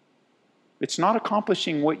 It's not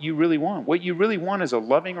accomplishing what you really want. What you really want is a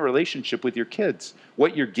loving relationship with your kids.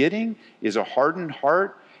 What you're getting is a hardened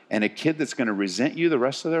heart and a kid that's going to resent you the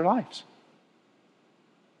rest of their lives.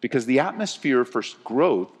 Because the atmosphere for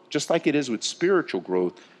growth, just like it is with spiritual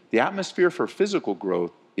growth, the atmosphere for physical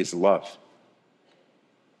growth is love.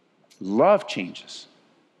 Love changes.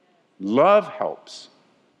 Love helps.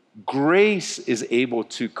 Grace is able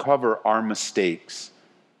to cover our mistakes.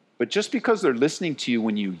 But just because they're listening to you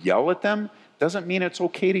when you yell at them doesn't mean it's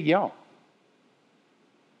okay to yell.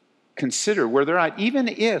 Consider where they're at, even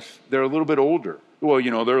if they're a little bit older. Well,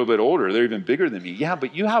 they're a little bit older. They're even bigger than me. Yeah,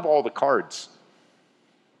 but you have all the cards.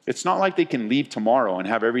 It's not like they can leave tomorrow and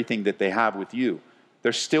have everything that they have with you.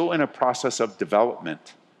 They're still in a process of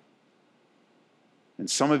development. And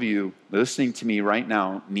some of you listening to me right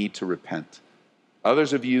now need to repent.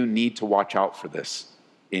 Others of you need to watch out for this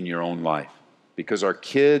in your own life. Because our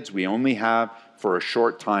kids, we only have for a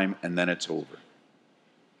short time and then it's over.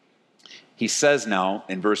 He says now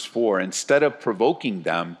in verse 4, instead of provoking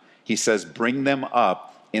them, he says, bring them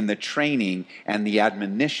up in the training and the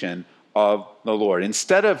admonition of the Lord.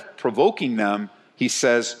 Instead of provoking them, he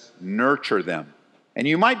says, nurture them. And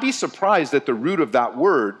you might be surprised at the root of that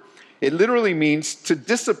word. It literally means to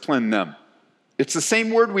discipline them. It's the same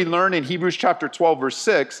word we learn in Hebrews chapter 12, verse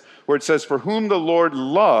 6, where it says, for whom the Lord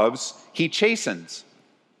loves, he chastens.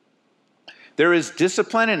 There is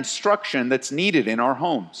discipline and instruction that's needed in our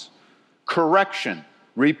homes. Correction,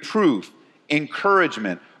 reproof,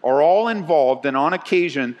 encouragement are all involved, and on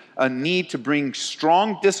occasion, a need to bring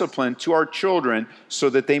strong discipline to our children so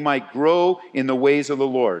that they might grow in the ways of the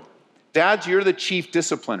Lord. Dads, you're the chief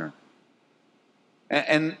discipliner.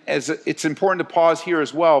 And as it's important to pause here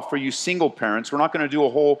as well for you single parents. We're not going to do a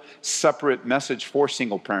whole separate message for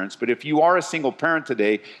single parents, but if you are a single parent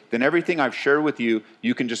today, then everything I've shared with you,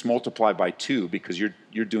 you can just multiply by 2 because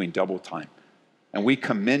you're doing double time. And we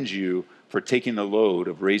commend you for taking the load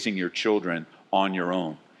of raising your children on your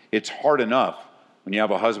own. It's hard enough when you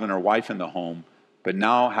have a husband or wife in the home, but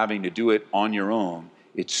now having to do it on your own,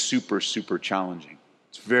 it's super, super challenging.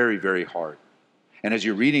 It's very, very hard. And as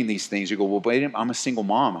you're reading these things, you go, well, wait, I'm a single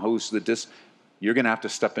mom. You're going to have to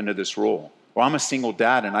step into this role. Well, I'm a single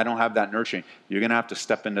dad and I don't have that nurturing. You're going to have to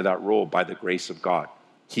step into that role by the grace of God.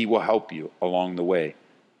 He will help you along the way.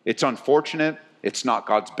 It's unfortunate. It's not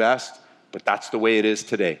God's best, but that's the way it is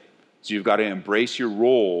today. So you've got to embrace your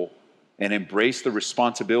role and embrace the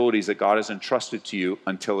responsibilities that God has entrusted to you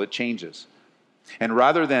until it changes. And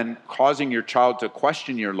rather than causing your child to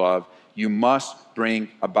question your love, you must bring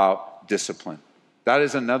about discipline. That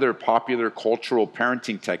is another popular cultural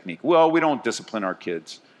parenting technique. Well, we don't discipline our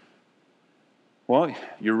kids. Well,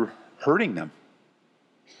 you're hurting them.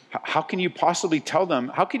 How can you possibly tell them,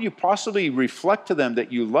 how can you possibly reflect to them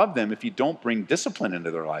that you love them if you don't bring discipline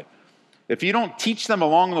into their life? If you don't teach them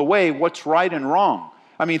along the way what's right and wrong.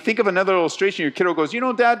 I mean, think of another illustration. Your kiddo goes,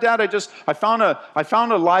 Dad, I found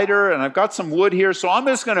a lighter and I've got some wood here, so I'm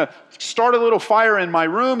just going to start a little fire in my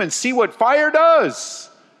room and see what fire does.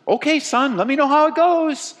 Okay, son, let me know how it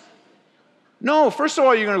goes. No, first of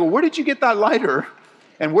all, you're going to go, where did you get that lighter?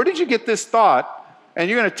 And where did you get this thought? And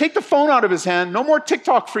you're going to take the phone out of his hand. No more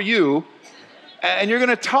TikTok for you. And you're going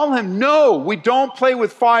to tell him, no, we don't play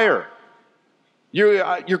with fire.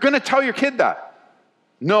 You're going to tell your kid that.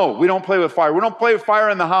 No, we don't play with fire. We don't play with fire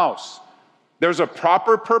in the house. There's a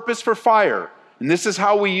proper purpose for fire. And this is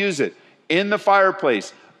how we use it. In the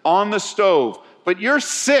fireplace, on the stove. But you're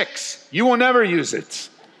 6. You will never use it.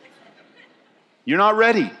 You're not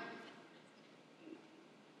ready.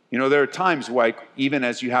 There are times, like, even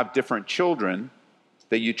as you have different children,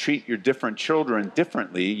 that you treat your different children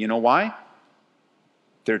differently. You know why?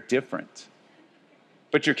 They're different.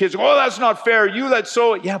 But your kids go, oh, that's not fair.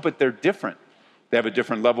 Yeah, but they're different. They have a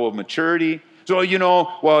different level of maturity. So,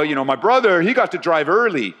 my brother, he got to drive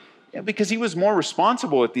early. Yeah, because he was more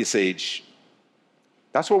responsible at this age.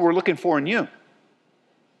 That's what we're looking for in you.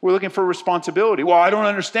 We're looking for responsibility. Well, I don't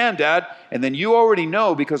understand, Dad. And then you already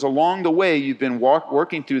know because along the way you've been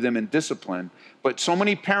working through them in discipline. But so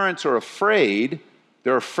many parents are afraid.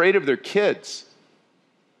 They're afraid of their kids.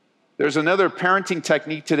 There's another parenting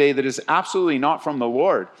technique today that is absolutely not from the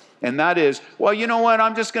Lord. And that is, well, you know what?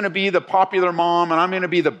 I'm just going to be the popular mom and I'm going to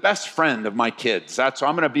be the best friend of my kids. I'm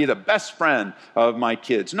going to be the best friend of my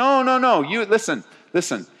kids. No. You listen.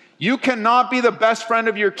 You cannot be the best friend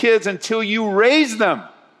of your kids until you raise them.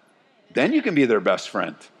 Then you can be their best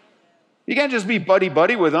friend. You can't just be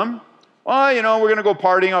buddy-buddy with them. Oh, we're going to go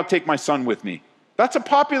partying. I'll take my son with me. That's a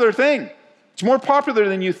popular thing. It's more popular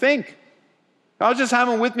than you think. I'll just have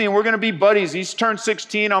him with me and we're going to be buddies. He's turned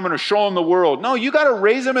 16. I'm going to show him the world. No, you got to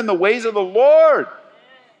raise him in the ways of the Lord.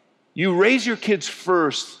 You raise your kids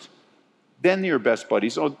first, then your best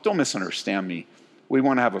buddies. Oh, don't misunderstand me. We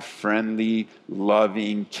want to have a friendly,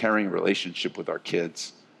 loving, caring relationship with our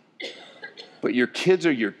kids. But your kids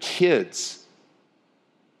are your kids.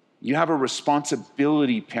 You have a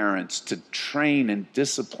responsibility, parents, to train and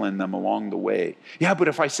discipline them along the way. Yeah, but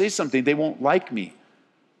if I say something, they won't like me.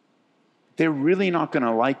 They're really not going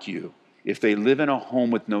to like you if they live in a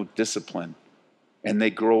home with no discipline and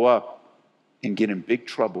they grow up and get in big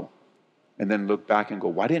trouble and then look back and go,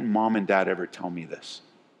 why didn't mom and dad ever tell me this?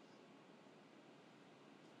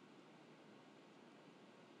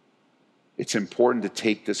 It's important to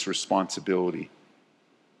take this responsibility.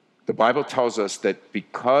 The Bible tells us that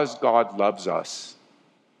because God loves us,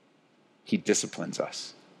 he disciplines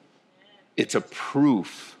us. It's a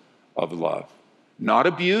proof of love. Not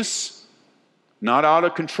abuse, not out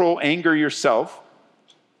of control anger yourself,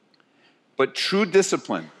 but true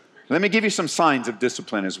discipline. Let me give you some signs of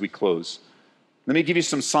discipline as we close. Let me give you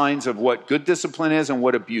some signs of what good discipline is and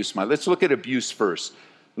what abuse might. Let's look at abuse first.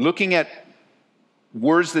 Looking at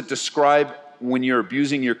words that describe when you're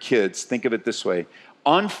abusing your kids, think of it this way.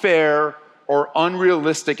 Unfair or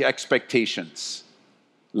unrealistic expectations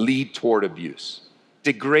lead toward abuse.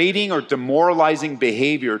 Degrading or demoralizing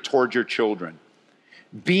behavior toward your children.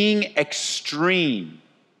 Being extreme.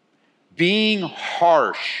 Being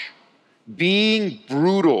harsh. Being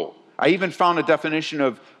brutal. I even found a definition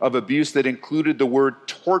of abuse that included the word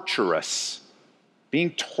torturous. Being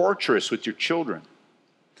torturous with your children.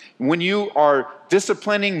 When you are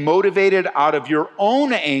disciplining, motivated out of your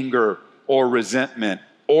own anger or resentment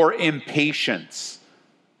or impatience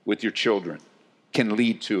with your children, can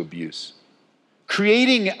lead to abuse.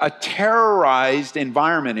 Creating a terrorized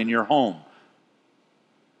environment in your home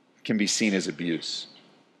can be seen as abuse.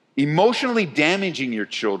 Emotionally damaging your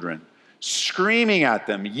children, screaming at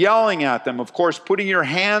them, yelling at them, of course, putting your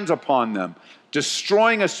hands upon them,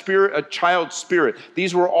 destroying a child's spirit.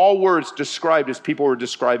 These were all words described as people were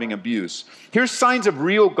describing abuse. Here's signs of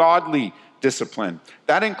real godly discipline.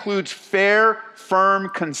 That includes fair, firm,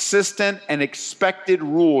 consistent, and expected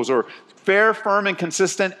rules, or fair, firm, and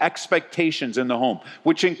consistent expectations in the home,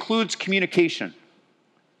 which includes communication.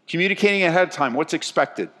 Communicating ahead of time what's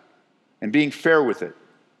expected and being fair with it.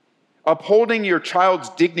 Upholding your child's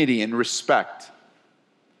dignity and respect.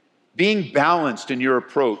 Being balanced in your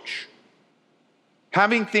approach.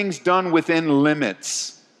 Having things done within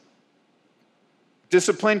limits.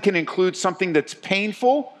 Discipline can include something that's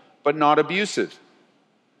painful but not abusive.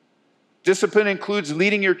 Discipline includes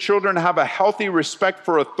leading your children to have a healthy respect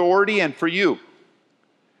for authority and for you.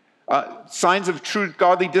 Signs of true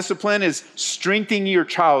godly discipline is strengthening your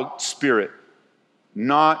child's spirit,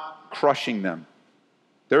 not crushing them.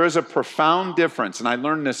 There is a profound difference, and I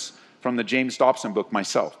learned this from the James Dobson book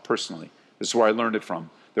myself, personally. This is where I learned it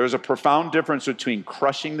from. There is a profound difference between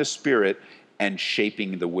crushing the spirit and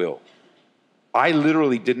shaping the will. I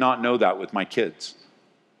literally did not know that with my kids.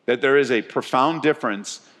 That there is a profound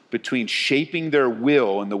difference between shaping their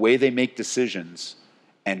will and the way they make decisions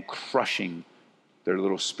and crushing their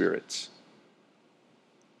little spirits.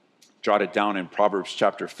 Jot it down in Proverbs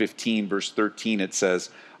chapter 15, verse 13, it says,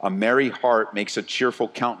 "A merry heart makes a cheerful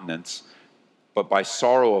countenance, but by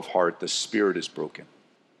sorrow of heart the spirit is broken."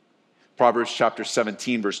 Proverbs chapter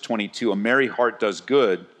 17, verse 22, "A merry heart does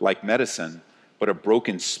good like medicine, but a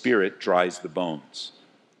broken spirit dries the bones."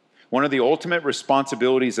 One of the ultimate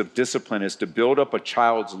responsibilities of discipline is to build up a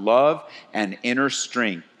child's love and inner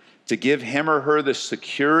strength, to give him or her the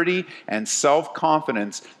security and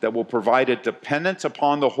self-confidence that will provide a dependence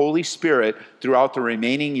upon the Holy Spirit throughout the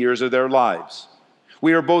remaining years of their lives.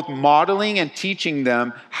 We are both modeling and teaching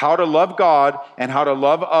them how to love God and how to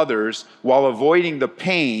love others while avoiding the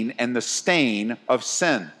pain and the stain of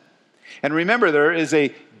sin. And remember, there is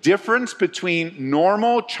a difference between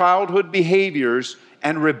normal childhood behaviors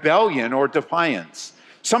and rebellion or defiance.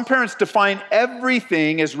 Some parents define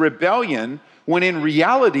everything as rebellion when in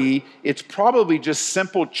reality, it's probably just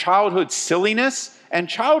simple childhood silliness and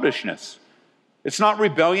childishness. It's not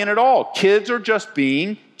rebellion at all. Kids are just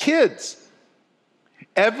being kids.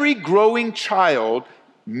 Every growing child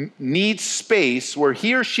needs space where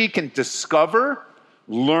he or she can discover,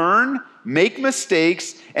 learn, make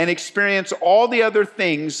mistakes, and experience all the other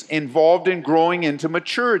things involved in growing into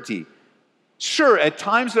maturity. Sure, at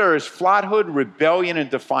times there is flathood, rebellion,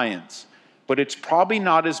 and defiance, but it's probably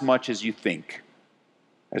not as much as you think,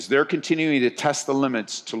 as they're continuing to test the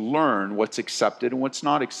limits to learn what's accepted and what's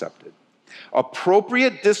not accepted.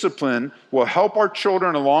 Appropriate discipline will help our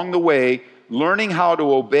children along the way, learning how to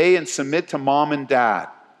obey and submit to mom and dad.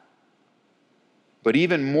 But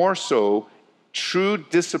even more so, true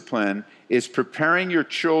discipline is preparing your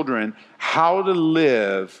children how to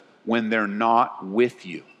live when they're not with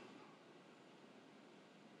you.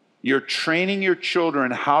 You're training your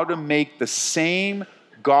children how to make the same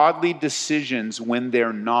godly decisions when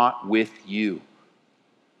they're not with you.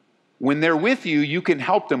 When they're with you, you can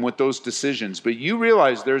help them with those decisions. But you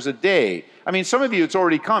realize there's a day. I mean, some of you, it's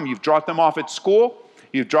already come. You've dropped them off at school.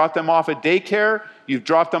 You've dropped them off at daycare. You've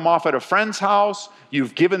dropped them off at a friend's house.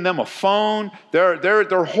 You've given them a phone.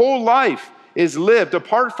 Their whole life is lived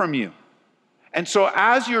apart from you. And so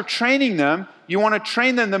as you're training them, you want to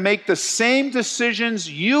train them to make the same decisions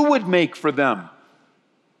you would make for them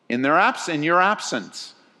in your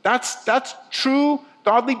absence. That's true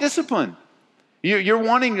godly discipline. You're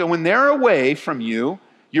wanting, when they're away from you,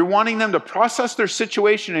 you're wanting them to process their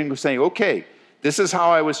situation and say, okay, this is how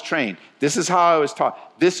I was trained. This is how I was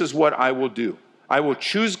taught. This is what I will do. I will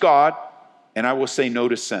choose God and I will say no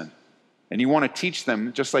to sin. And you want to teach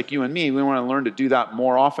them, just like you and me, we want to learn to do that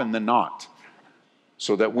more often than not.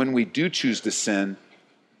 So that when we do choose to sin,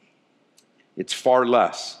 it's far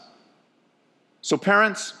less. So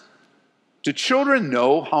parents, do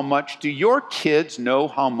your kids know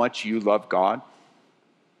how much you love God?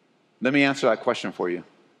 Let me answer that question for you.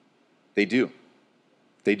 They do.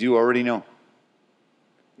 They do already know.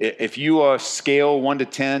 If you scale 1 to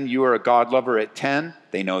 10, you are a God lover at 10,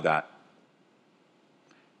 they know that.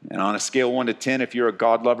 And on a scale 1 to 10, if you're a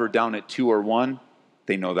God lover down at 2 or 1,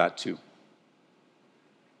 they know that too.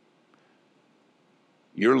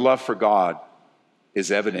 Your love for God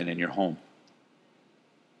is evident in your home.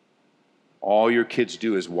 All your kids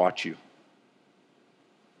do is watch you.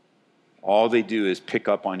 All they do is pick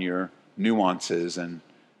up on your nuances and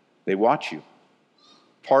they watch you.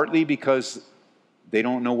 Partly because they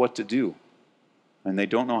don't know what to do and they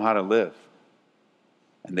don't know how to live.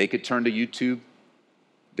 And they could turn to YouTube.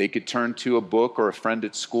 They could turn to a book or a friend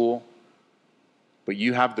at school. But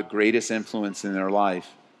you have the greatest influence in their life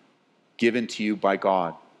given to you by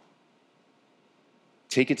God.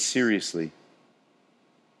 Take it seriously.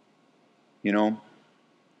 You know,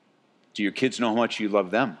 do your kids know how much you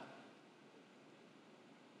love them?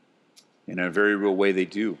 In a very real way, they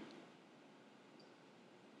do.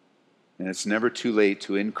 And it's never too late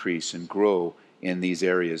to increase and grow in these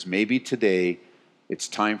areas. Maybe today it's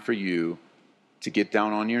time for you to get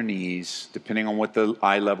down on your knees, depending on what the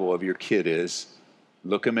eye level of your kid is,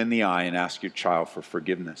 look them in the eye and ask your child for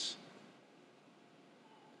forgiveness.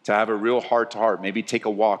 To have a real heart-to-heart, maybe take a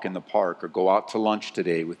walk in the park or go out to lunch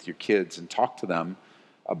today with your kids and talk to them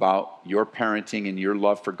about your parenting and your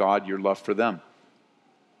love for God, your love for them.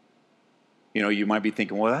 You know, you might be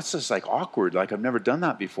thinking, well, that's just like awkward, like I've never done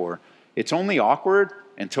that before. It's only awkward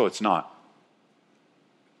until it's not.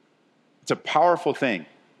 It's a powerful thing.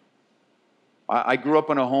 I grew up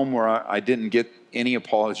in a home where I didn't get any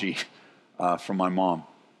apology from my mom.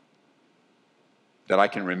 That I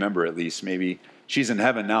can remember at least. Maybe she's in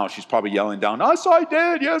heaven now. She's probably yelling down, yes, I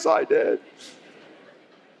did. Yes, I did.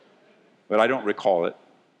 But I don't recall it.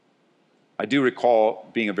 I do recall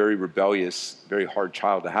being a very rebellious, very hard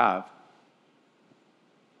child to have.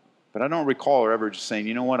 But I don't recall her ever just saying,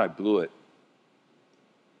 you know what, I blew it.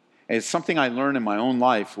 And it's something I learned in my own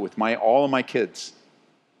life with all of my kids.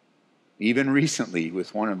 Even recently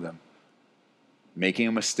with one of them. Making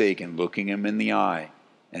a mistake and looking him in the eye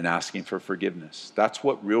and asking for forgiveness. That's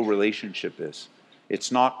what real relationship is.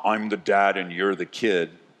 It's not, I'm the dad and you're the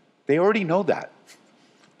kid. They already know that.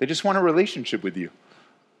 They just want a relationship with you.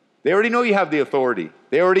 They already know you have the authority.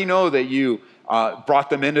 They already know that you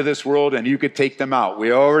brought them into this world and you could take them out.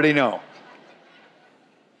 We already know.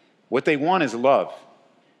 What they want is love,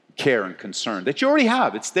 care, and concern that you already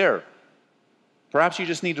have. It's there. Perhaps you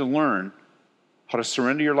just need to learn how to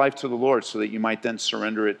surrender your life to the Lord so that you might then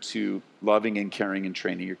surrender it to loving and caring and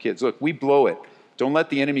training your kids. Look, we blow it. Don't let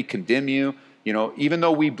the enemy condemn you. You know, even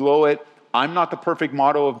though we blow it, I'm not the perfect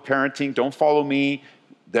model of parenting. Don't follow me.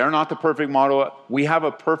 They're not the perfect model. We have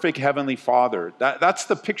a perfect heavenly Father. That's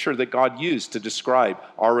the picture that God used to describe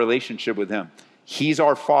our relationship with him. He's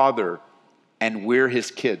our Father, and we're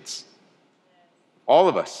his kids. All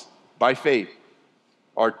of us, by faith,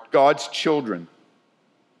 are God's children.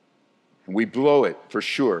 And we blow it for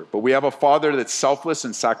sure. But we have a Father that's selfless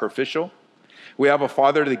and sacrificial. We have a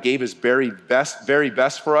Father that gave his very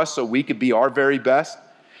best for us so we could be our very best.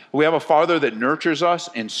 We have a Father that nurtures us,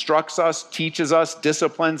 instructs us, teaches us,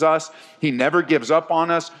 disciplines us. He never gives up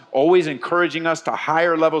on us, always encouraging us to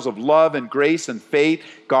higher levels of love and grace and faith.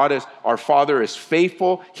 Our Father is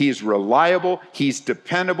faithful. He is reliable. He's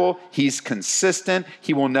dependable. He's consistent.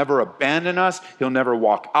 He will never abandon us. He'll never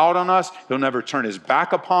walk out on us. He'll never turn his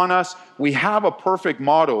back upon us. We have a perfect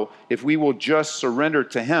model if we will just surrender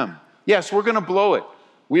to him. Yes, we're going to blow it.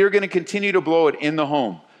 We are going to continue to blow it in the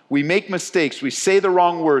home. We make mistakes. We say the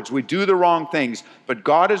wrong words. We do the wrong things. But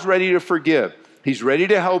God is ready to forgive. He's ready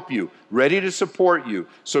to help you, ready to support you.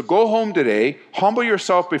 So go home today, humble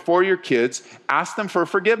yourself before your kids, ask them for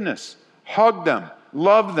forgiveness, hug them,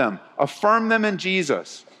 love them, affirm them in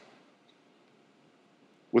Jesus.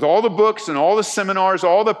 With all the books and all the seminars,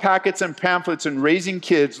 all the packets and pamphlets and raising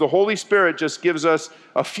kids, the Holy Spirit just gives us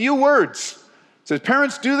a few words. It says,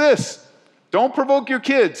 parents, do this. Don't provoke your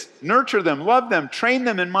kids. Nurture them, love them, train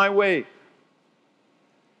them in my way.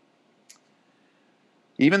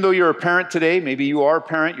 Even though you're a parent today, maybe you are a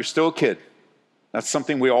parent, you're still a kid. That's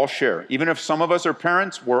something we all share. Even if some of us are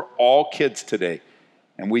parents, we're all kids today.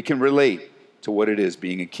 And we can relate to what it is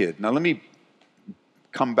being a kid. Now let me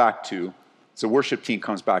come back to, so worship team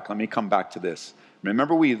comes back, let me come back to this.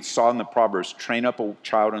 Remember we saw in the Proverbs, train up a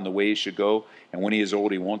child in the way he should go, and when he is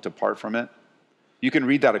old, he won't depart from it. You can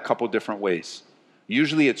read that a couple different ways.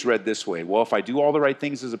 Usually it's read this way. Well, if I do all the right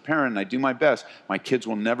things as a parent and I do my best, my kids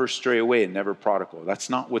will never stray away and never prodigal. That's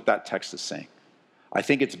not what that text is saying. I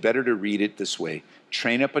think it's better to read it this way.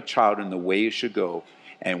 Train up a child in the way he should go,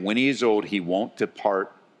 and when he is old, he won't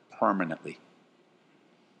depart permanently.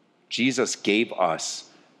 Jesus gave us,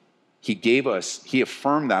 he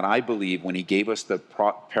affirmed that, I believe, when he gave us the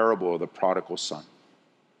parable of the prodigal son.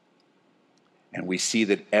 And we see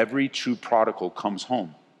that every true prodigal comes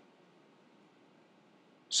home.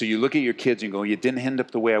 So you look at your kids and go, you didn't end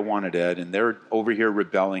up the way I wanted, Ed, and they're over here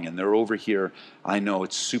rebelling, and they're over here. I know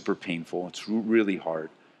it's super painful. It's really hard,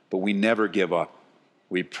 but we never give up.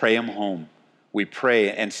 We pray them home. We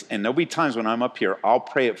pray, and there'll be times when I'm up here, I'll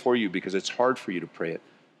pray it for you because it's hard for you to pray it,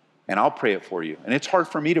 and I'll pray it for you, and it's hard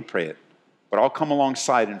for me to pray it, but I'll come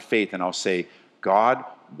alongside in faith, and I'll say, God,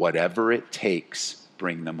 whatever it takes,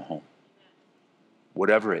 bring them home.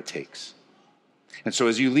 Whatever it takes. And so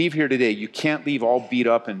as you leave here today, you can't leave all beat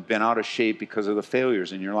up and bent out of shape because of the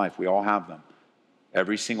failures in your life. We all have them.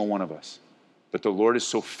 Every single one of us. But the Lord is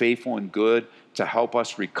so faithful and good to help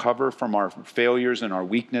us recover from our failures and our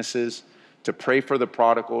weaknesses, to pray for the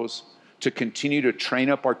prodigals, to continue to train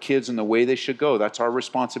up our kids in the way they should go. That's our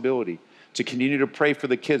responsibility. To continue to pray for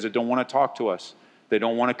the kids that don't want to talk to us. They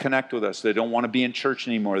don't want to connect with us. They don't want to be in church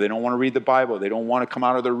anymore. They don't want to read the Bible. They don't want to come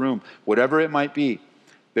out of their room. Whatever it might be.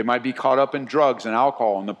 They might be caught up in drugs and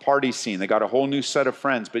alcohol and the party scene. They got a whole new set of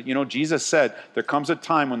friends. But you know, Jesus said there comes a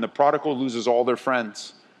time when the prodigal loses all their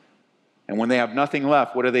friends. And when they have nothing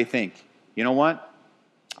left, what do they think? You know what?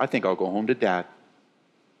 I think I'll go home to dad.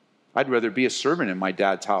 I'd rather be a servant in my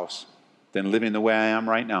dad's house than living the way I am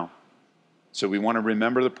right now. So we want to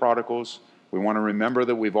remember the prodigals. We want to remember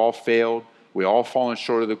that we've all failed. We all fallen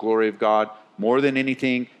short of the glory of God. More than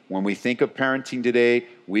anything, when we think of parenting today,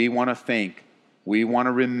 we want to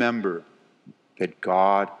remember that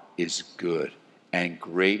God is good and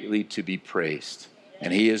greatly to be praised.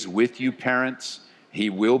 And he is with you, parents. He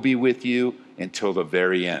will be with you until the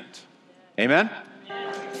very end. Amen?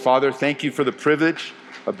 Father, thank you for the privilege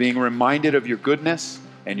of being reminded of your goodness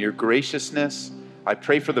and your graciousness. I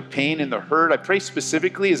pray for the pain and the hurt. I pray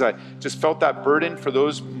specifically as I just felt that burden for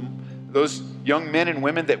those young men and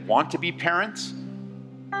women that want to be parents,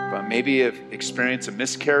 but maybe have experienced a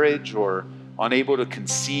miscarriage or unable to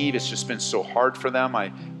conceive. It's just been so hard for them.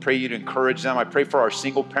 I pray you to encourage them. I pray for our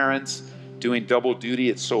single parents doing double duty.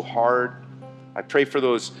 It's so hard. I pray for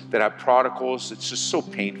those that have prodigals. It's just so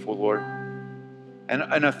painful, Lord.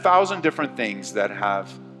 And 1,000 different things that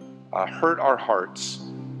have hurt our hearts.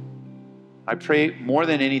 I pray more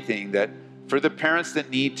than anything that for the parents that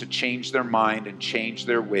need to change their mind and change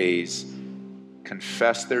their ways,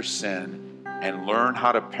 confess their sin, and learn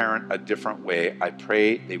how to parent a different way, I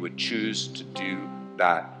pray they would choose to do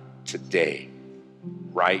that today,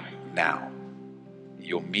 right now.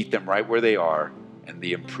 You'll meet them right where they are, and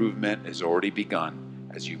the improvement has already begun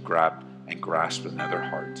as you grab and grasp another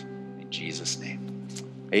heart. In Jesus' name,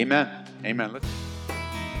 amen. Amen.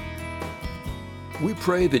 We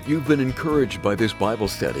pray that you've been encouraged by this Bible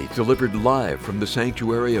study delivered live from the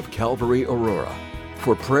sanctuary of Calvary, Aurora.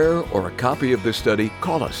 For prayer or a copy of this study,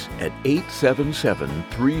 call us at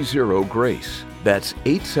 877-30-GRACE. That's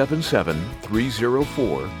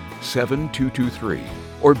 877-304-7223.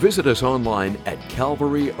 Or visit us online at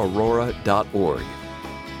calvaryaurora.org.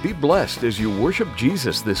 Be blessed as you worship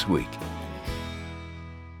Jesus this week.